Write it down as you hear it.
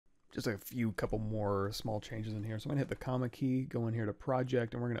just a couple more small changes in here. So I'm gonna hit the comma key, go in here to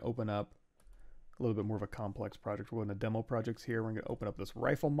project, and we're gonna open up a little bit more of a complex project. We're going to demo projects here. We're going to open up this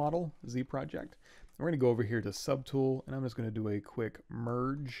rifle model, Z project. We're going to go over here to subtool, and I'm just going to do a quick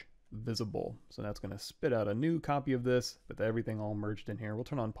merge visible. So that's going to spit out a new copy of this with everything all merged in here. We'll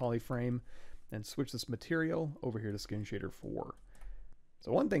turn on polyframe and switch this material over here to skin shader 4.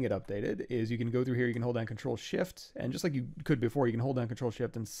 So one thing it updated is you can go through here, you can hold down Control Shift, and just like you could before, you can hold down Control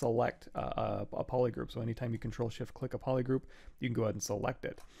Shift and select a polygroup. So anytime you Control Shift click a polygroup, you can go ahead and select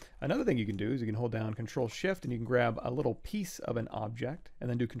it. Another thing you can do is you can hold down Control Shift and you can grab a little piece of an object and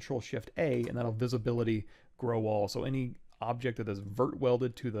then do Control Shift A, and that'll visibility grow all. So any object that is vert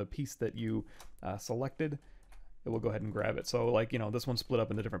welded to the piece that you selected, it will go ahead and grab it. So like, you know, this one's split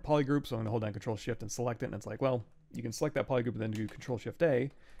up into different polygroups, so I'm gonna hold down Control Shift and select it, and it's like, well, you can select that polygroup and then do Control Shift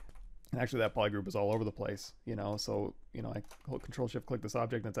A, and actually that polygroup is all over the place, you know, so, you know, I hold Control Shift click this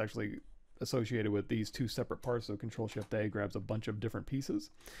object, and it's actually associated with these two separate parts, so Control Shift A grabs a bunch of different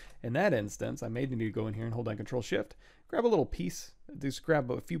pieces. In that instance, I may need to go in here and hold down Control Shift, grab a little piece, just grab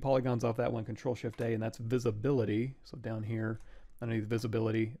a few polygons off that one, Control Shift A, and that's visibility. So down here, underneath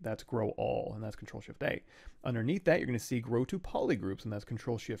visibility, that's grow all, and that's Control Shift A. Underneath that, you're going to see grow to polygroups, and that's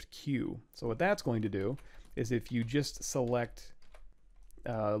Control Shift Q. So what that's going to do is if you just select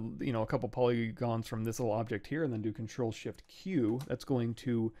you know, a couple polygons from this little object here and then do Control Shift Q, that's going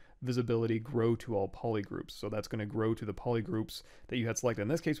to visibility grow to all polygroups. So that's going to grow to the polygroups that you had selected. In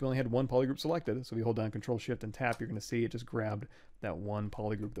this case, we only had one polygroup selected, so if you hold down Control Shift and tap, you're going to see it just grabbed that one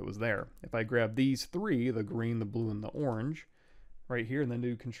polygroup that was there. If I grab these three, the green, the blue, and the orange, right here, and then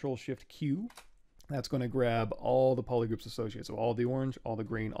do Control Shift Q, that's going to grab all the polygroups associated. So all the orange, all the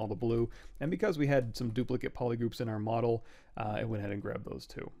green, all the blue. And because we had some duplicate polygroups in our model, it went ahead and grabbed those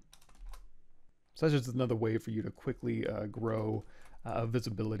too. So that's just another way for you to quickly grow a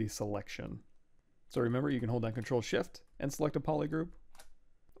visibility selection. So remember, you can hold down Control Shift and select a polygroup,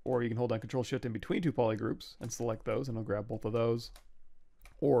 or you can hold down Control Shift in between two polygroups and select those, and it'll grab both of those.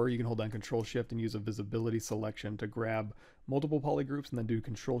 Or you can hold down Control Shift and use a visibility selection to grab multiple polygroups, and then do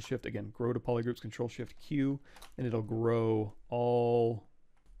Control Shift again, grow to polygroups, Control Shift Q, and it'll grow all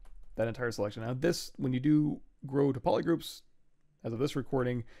that entire selection. Now this, when you do grow to polygroups, as of this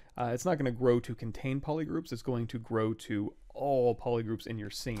recording, it's not going to grow to contain polygroups, it's going to grow to all polygroups in your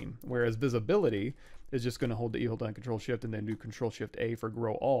scene. Whereas visibility is just going to hold down Control Shift and then do Control Shift A for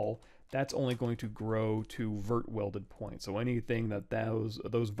grow all. That's only going to grow to vert welded points. So anything that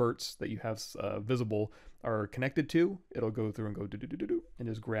those verts that you have visible are connected to, it'll go through and go do and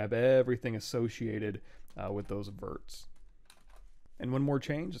just grab everything associated with those verts. And one more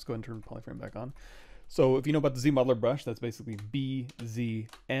change, let's go ahead and turn the polyframe back on. So if you know about the Z modeler brush, that's basically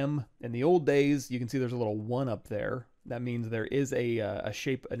BZM. In the old days, you can see there's a little 1 up there. That means there is a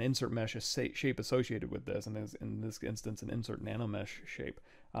shape, an insert mesh, shape associated with this, and in this instance, an insert nanomesh shape.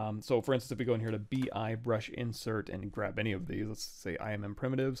 So for instance, if we go in here to BI brush insert and grab any of these, let's say Imm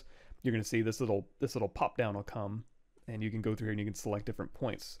primitives, you're going to see this little pop down will come, and you can go through here and you can select different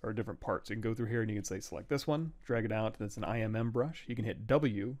points or different parts. You can go through here and you can say select this one, drag it out, that's an Imm brush. You can hit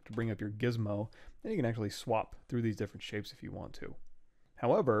W to bring up your gizmo, and you can actually swap through these different shapes if you want to.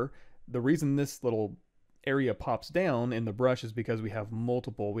 However, the reason this little area pops down in the brush is because we have more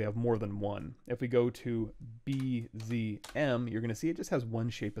than one. If we go to BZM, you're going to see it just has one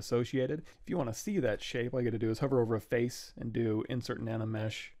shape associated. If you want to see that shape, all you got to do is hover over a face and do insert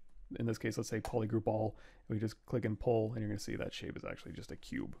nanomesh. In this case, let's say polygroup all. We just click and pull, and you're going to see that shape is actually just a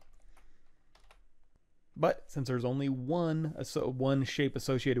cube. But since there's only one shape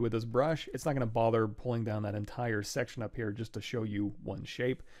associated with this brush, it's not going to bother pulling down that entire section up here just to show you one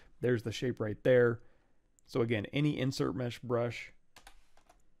shape. There's the shape right there. So again, any insert mesh brush,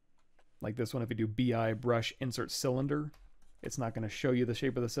 like this one, if you do BI brush insert cylinder, it's not going to show you the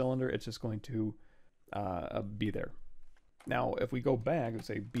shape of the cylinder. It's just going to be there. Now, if we go back and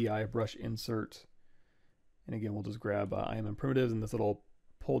say BI brush insert, and again, we'll just grab Imm primitives and this little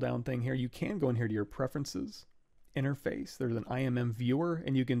pull down thing here, you can go in here to your preferences interface. There's an Imm viewer,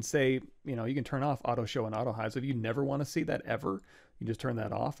 and you can say, you know, you can turn off auto show and auto hide. So if you never want to see that ever, you just turn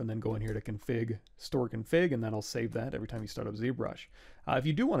that off and then go in here to config, store config, and that'll save that every time you start up ZBrush. If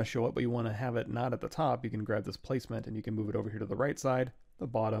you do want to show it, but you want to have it not at the top, you can grab this placement and you can move it over here to the right side, the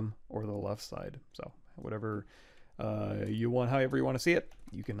bottom, or the left side. So whatever you want, however you want to see it,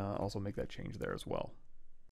 you can also make that change there as well.